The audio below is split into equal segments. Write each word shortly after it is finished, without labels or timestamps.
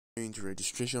explain the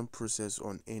registration process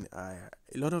on Nhire.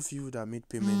 A lot of you that made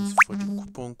payments for the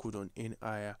coupon code on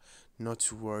Nhire, not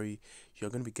to worry, you're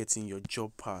going to be getting your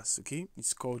job pass. Okay,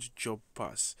 it's called job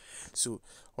pass. So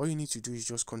all you need to do is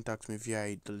just contact me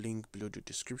via the link below the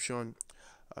description.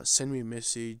 Send me a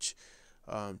message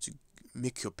to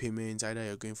make your payments. Either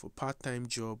you're going for part-time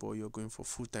job or you're going for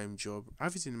full-time job.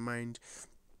 Have it in mind,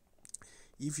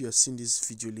 if you're seeing this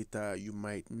video later, you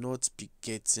might not be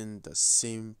getting the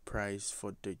same price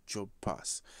for the job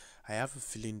pass. I have a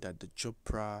feeling that the job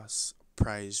pass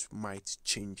price might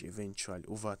change eventually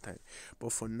over time,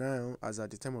 but for now, as at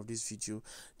the time of this video,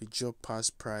 the job pass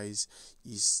price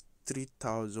is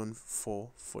 3,004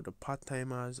 for the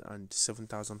part-timers and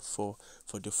 7,004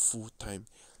 for the full-time.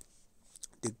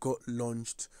 They got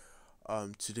launched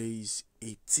today is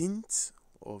 18th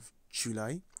of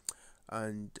July,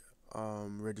 and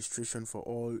registration for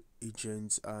all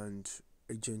agents and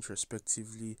agents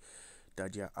respectively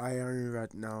that they are hiring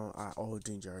right now are all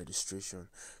doing their registration.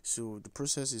 So the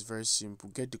process is very simple.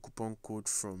 Get the coupon code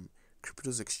from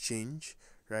Crypto's exchange,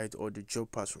 right, or the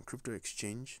job pass from Crypto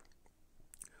exchange,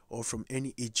 or from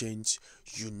any agent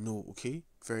you know. Okay,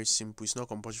 very simple. It's not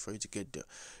compulsory for you to get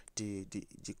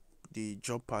the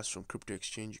job pass from Crypto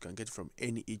exchange. You can get it from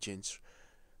any agent,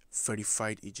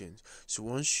 verified agent. So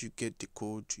once you get the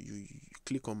code, you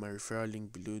click on my referral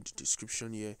link below the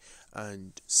description here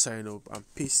and sign up and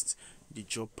paste the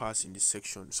job pass in this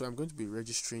section. So I'm going to be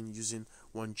registering using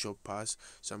one job pass,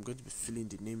 so I'm going to be filling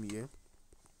the name here,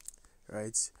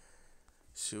 right?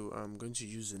 So I'm going to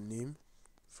use a name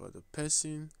for the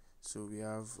person. So we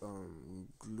have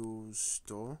clothes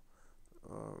store.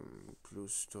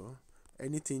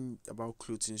 Anything about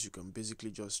clothing, you can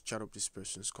basically just chat up this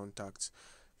person's contacts.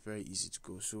 Very easy to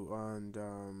go. So and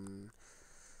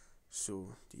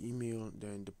so the email,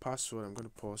 then the password, I'm going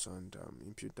to pause and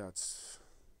input that.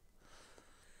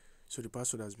 So the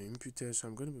password has been imputed, so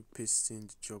I'm going to be pasting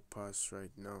the job pass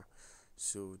right now.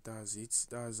 So that's it.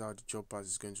 That's how the job pass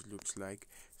is going to look like.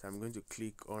 So I'm going to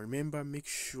click on, remember, make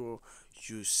sure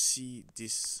you see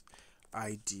this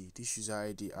ID, this user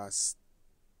ID as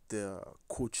the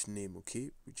coach name,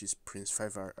 okay, which is Prince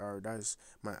 5RR. That's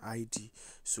my ID.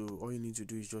 So all you need to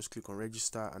do is just click on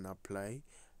register and apply,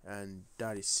 and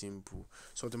that is simple.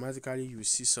 So automatically you will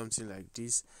see something like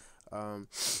this.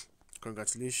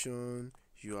 Congratulations,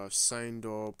 you have signed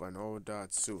up and all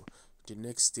that. So the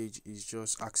next stage is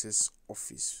just access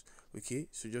office. Okay,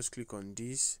 so just click on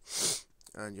this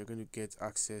and you're going to get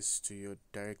access to your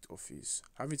direct office.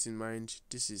 Have it in mind,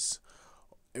 this is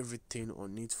everything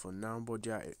on it for now, but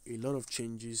there are a lot of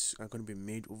changes are going to be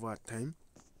made over time.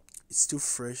 It's still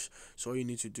fresh, so all you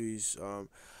need to do is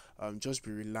just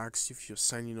be relaxed. If you're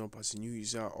signing up as a new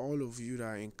user, all of you that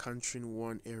are encountering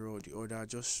one error or the other,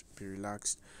 just be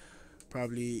relaxed.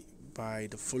 Probably by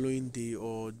the following day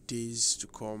or days to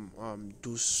come,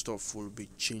 those stuff will be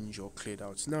changed or cleared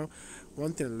out. Now,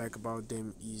 one thing I like about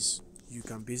them is you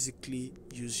can basically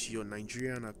use your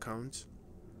Nigerian account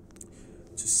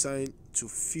to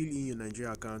fill in your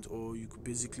Nigeria account, or you could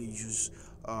basically use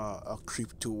a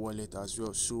crypto wallet as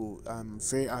well. So I'm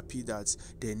very happy that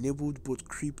they enabled both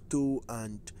crypto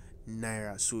and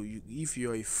Naira. So if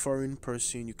you're a foreign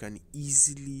person, you can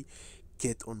easily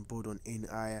get on board on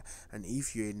Nhire, and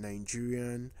if you're a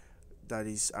Nigerian that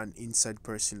is an inside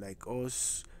person like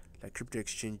us, like Crypto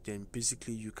exchange, then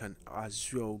basically you can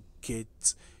as well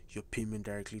get your payment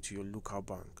directly to your local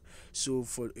bank. So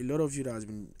for a lot of you that has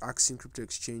been asking Crypto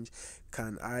exchange,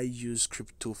 can I use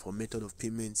crypto for method of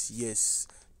payments? Yes,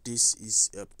 this is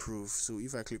a proof. So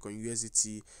if I click on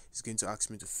USDT, it's going to ask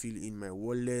me to fill in my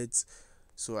wallet.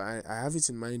 So I have it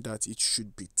in mind that it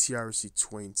should be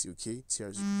TRC20. Okay,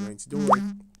 TRC20, don't worry,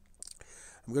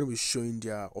 I'm going to be showing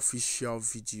their official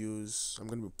videos. I'm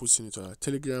going to be posting it on our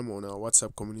Telegram, on our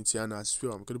WhatsApp community, and as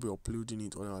well I'm going to be uploading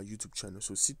it on our YouTube channel.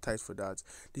 So sit tight for that.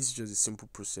 This is just a simple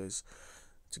process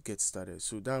to get started.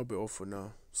 So that'll be all for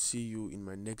now. See you in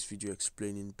my next video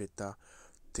explaining better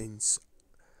things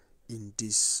in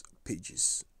these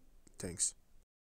pages. Thanks.